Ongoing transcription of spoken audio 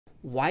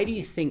Why do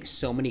you think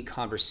so many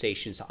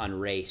conversations on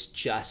race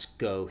just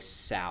go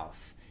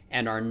south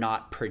and are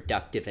not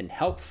productive and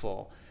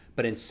helpful,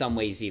 but in some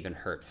ways even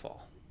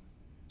hurtful?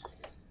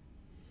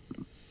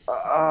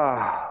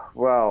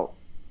 Well,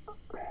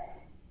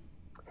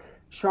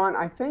 Sean,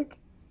 I think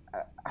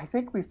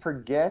we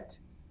forget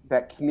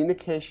that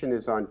communication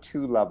is on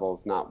two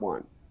levels, not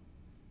one.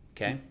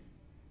 Okay.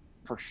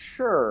 For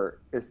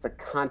sure is the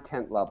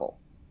content level.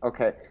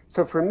 Okay,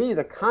 so for me,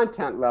 the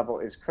content level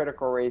is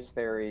critical race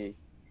theory,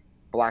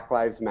 Black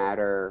Lives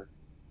Matter,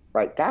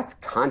 right? That's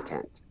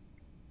content.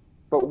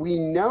 But we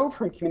know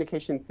from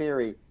communication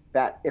theory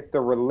that if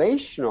the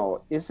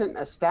relational isn't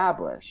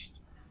established,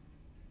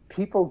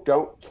 people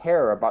don't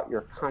care about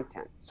your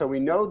content. So we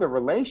know the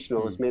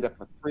relational is made up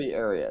of three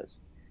areas.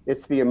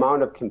 It's the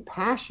amount of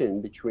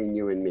compassion between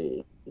you and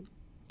me.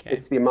 Okay.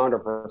 It's the amount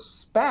of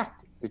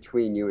respect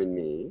between you and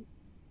me.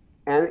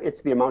 And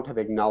it's the amount of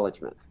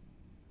acknowledgement.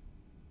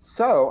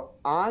 So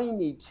I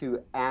need to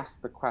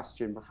ask the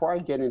question before I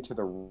get into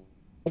the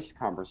race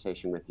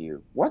conversation with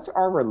you, what's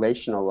our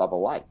relational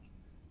level like?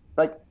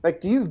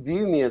 Like, do you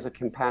view me as a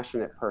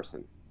compassionate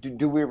person?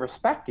 Do we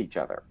respect each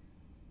other?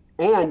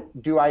 And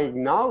do I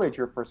acknowledge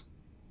your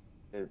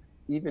perspective,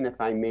 even if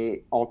I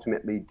may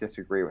ultimately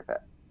disagree with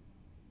it?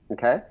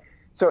 Okay?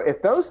 So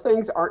if those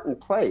things aren't in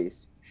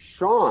place,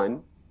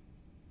 Sean,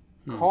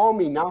 call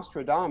me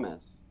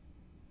Nostradamus,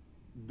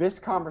 this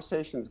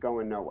conversation's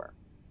going nowhere.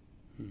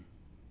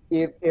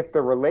 If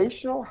the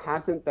relational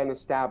hasn't been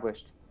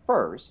established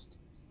first,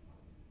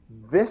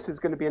 this is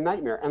going to be a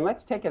nightmare. And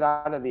let's take it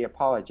out of the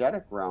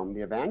apologetic realm,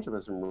 the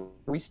evangelism realm.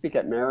 We speak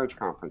at marriage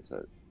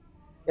conferences.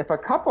 If a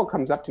couple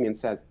comes up to me and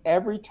says,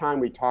 every time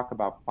we talk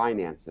about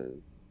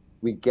finances,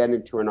 we get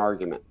into an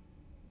argument,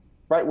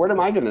 right? What am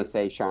I going to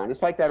say, Sean?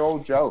 It's like that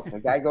old joke.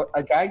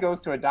 A guy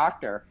goes to a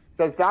doctor,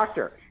 says,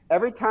 doctor,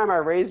 every time I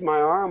raise my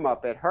arm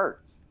up, it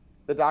hurts.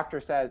 The doctor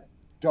says,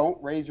 don't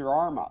raise your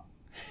arm up.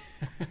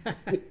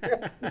 You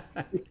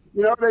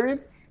know what I mean?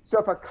 So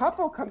if a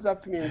couple comes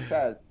up to me and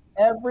says,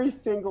 every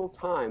single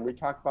time we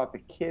talk about the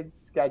kids'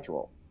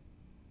 schedule,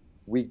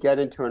 we get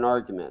into an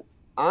argument,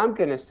 I'm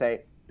going to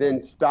say,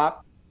 then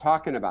stop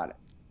talking about it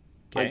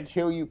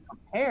until you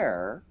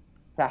prepare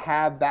to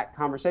have that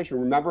conversation.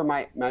 Remember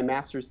my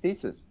master's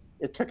thesis.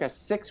 It took us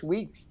 6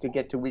 weeks to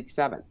get to week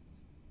 7.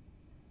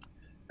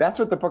 That's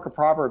what the book of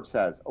Proverbs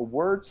says. A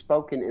word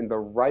spoken in the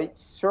right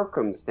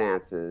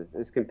circumstances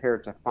is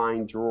compared to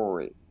fine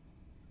jewelry.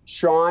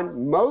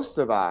 Sean, most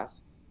of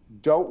us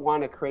don't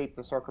want to create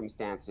the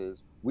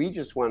circumstances. We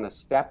just want to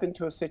step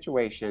into a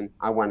situation.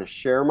 I want to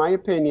share my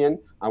opinion.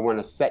 I want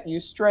to set you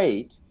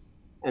straight.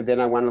 And then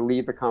I want to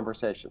leave the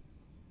conversation.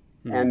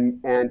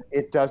 And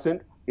it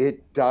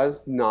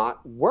does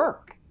not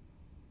work.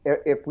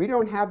 If we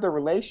don't have the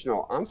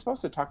relational, I'm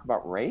supposed to talk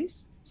about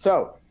race.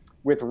 So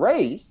with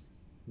race,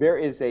 there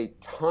is a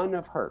ton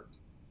of hurt.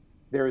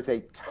 There is a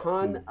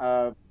ton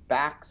of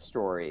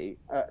backstory.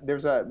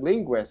 There's a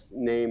linguist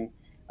named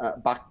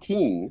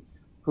Bakhtin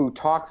who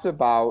talks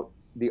about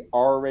the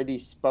already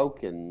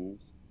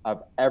spokens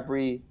of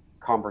every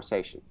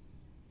conversation.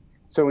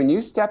 So when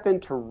you step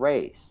into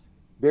race,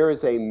 there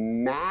is a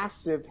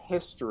massive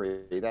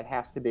history that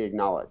has to be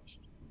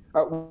acknowledged.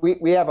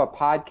 We have a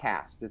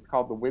podcast. It's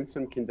called the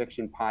Winsome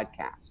Conviction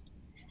Podcast.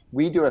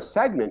 We do a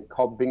segment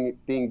called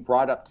Being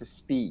Brought Up to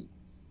Speed.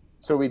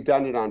 So we've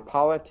done it on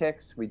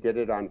politics. We did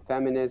it on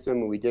feminism.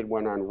 And we did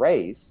one on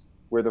race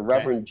where the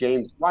Reverend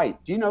James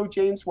White. Do you know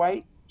James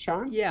White,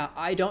 Sean? Yeah,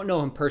 I don't know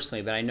him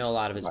personally, but I know a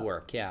lot of his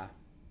work. Yeah.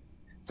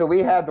 So we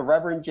had the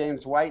Reverend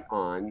James White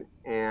on,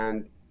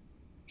 and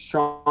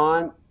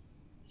Sean,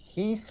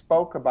 he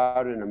spoke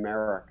about an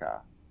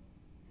America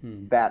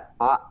that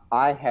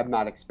I have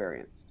not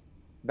experienced.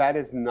 That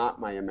is not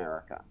my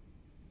America.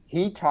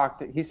 He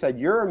said,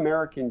 your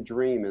American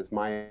dream is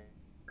my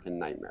American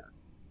nightmare.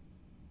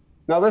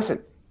 Now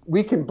listen,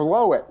 we can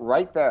blow it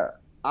right there.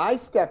 I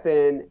step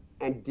in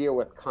and deal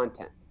with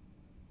content.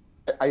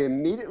 I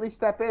immediately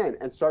step in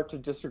and start to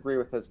disagree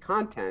with his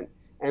content.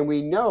 And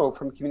we know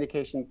from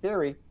communication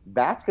theory,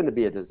 that's going to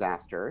be a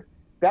disaster.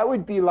 That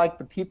would be like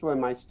the people in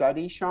my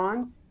study,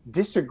 Sean,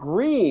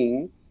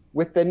 disagreeing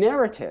with the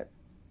narrative,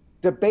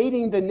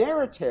 debating the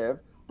narrative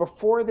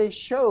before they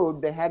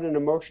showed they had an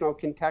emotional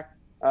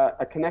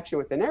a connection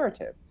with the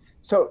narrative.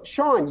 So,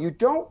 Sean, you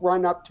don't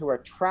run up to a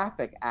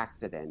traffic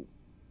accident,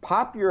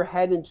 pop your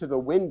head into the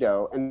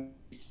window, and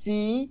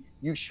see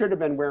you should have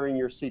been wearing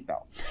your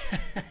seatbelt.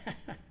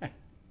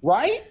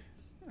 Right?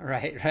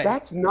 Right.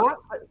 That's not.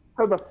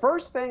 So the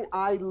first thing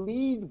I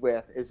lead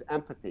with is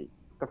empathy.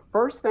 The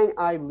first thing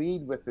I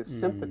lead with is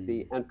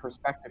sympathy and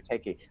perspective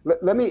taking.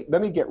 Let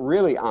me get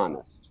really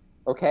honest,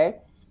 okay?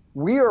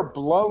 We are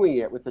blowing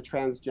it with the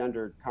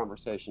transgendered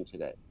conversation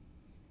today.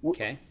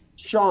 Okay.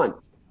 Sean,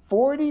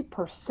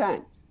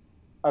 40%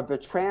 of the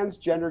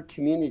transgendered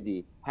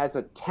community has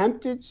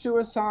attempted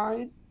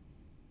suicide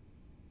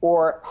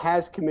or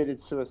has committed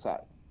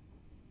suicide.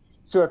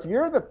 So if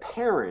you're the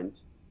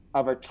parent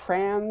of a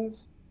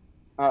trans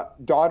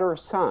daughter or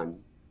son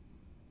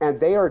and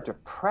they are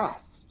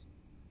depressed,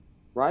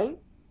 right?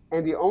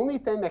 And the only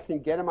thing that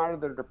can get them out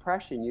of their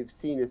depression, you've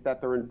seen, is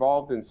that they're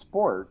involved in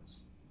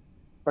sports,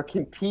 but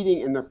competing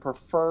in their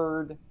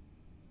preferred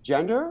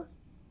gender.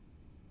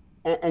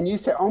 And you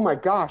say, oh my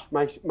gosh,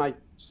 my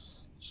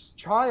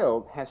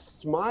child has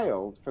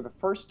smiled for the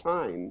first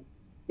time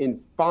in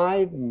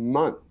 5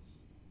 months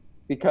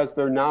because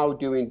they're now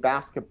doing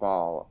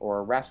basketball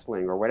or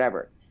wrestling or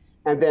whatever.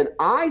 And then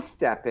I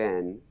step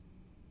in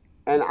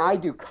and I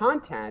do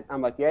content.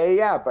 I'm like,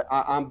 yeah, but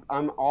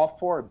I'm all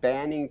for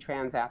banning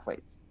trans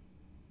athletes,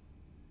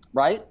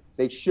 right?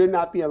 They should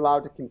not be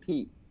allowed to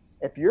compete.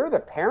 If you're the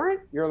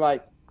parent, you're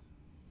like,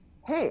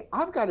 hey,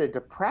 I've got a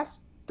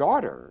depressed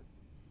daughter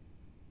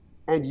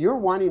and you're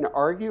wanting to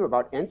argue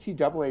about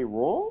NCAA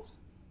rules?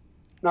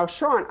 Now,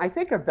 Sean, I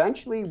think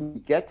eventually we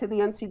get to the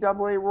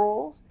NCAA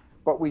rules,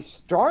 but we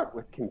start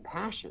with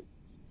compassion.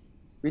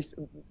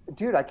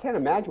 Dude, I can't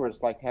imagine what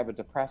it's like to have a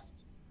depressed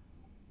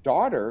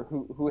daughter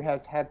who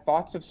has had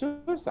thoughts of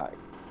suicide.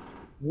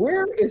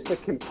 Where is the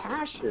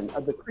compassion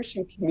of the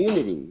Christian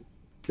community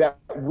that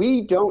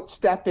we don't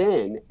step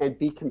in and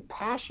be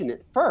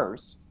compassionate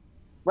first,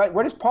 right?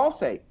 What does Paul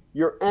say?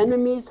 Your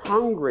enemy's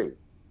hungry.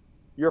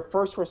 Your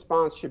first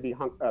response should be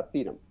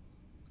feed them.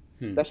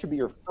 That should be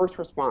your first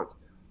response.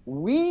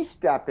 We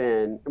step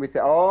in and we say,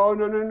 oh,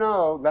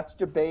 no, let's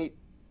debate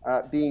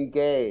being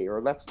gay,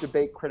 or let's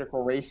debate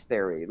critical race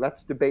theory.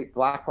 Let's debate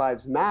Black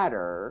Lives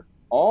Matter.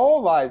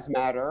 All lives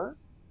matter.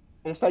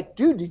 And it's like,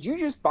 dude, did you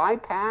just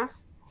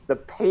bypass the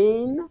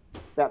pain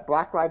that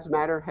Black Lives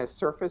Matter has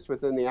surfaced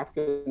within the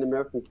African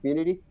American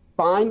community?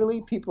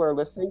 Finally, people are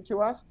listening to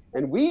us,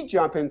 and we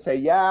jump in and say,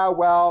 yeah,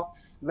 well,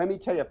 let me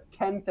tell you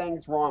 10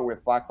 things wrong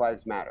with Black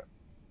Lives Matter.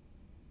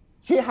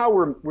 See how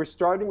we're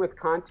starting with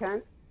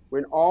content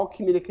when all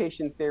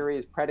communication theory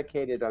is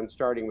predicated on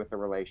starting with the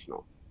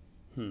relational.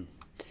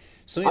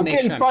 So I'm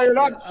getting fired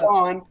up,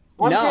 Sean.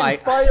 I'm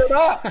getting fired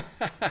up.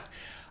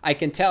 I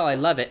can tell. I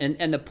love it.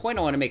 And the point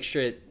I want to make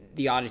sure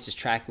the audience is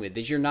tracking with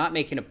is you're not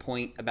making a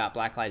point about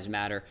Black Lives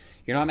Matter.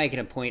 You're not making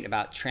a point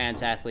about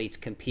trans athletes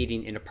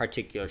competing in a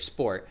particular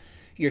sport.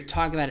 You're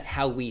talking about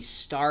how we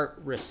start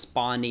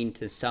responding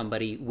to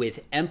somebody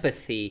with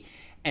empathy,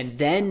 and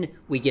then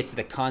we get to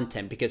the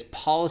content, because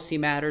policy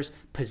matters,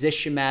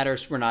 position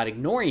matters. We're not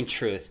ignoring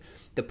truth.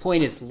 The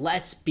point is,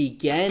 let's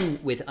begin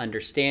with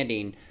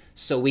understanding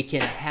so we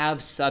can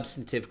have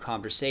substantive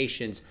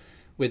conversations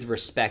with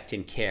respect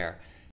and care.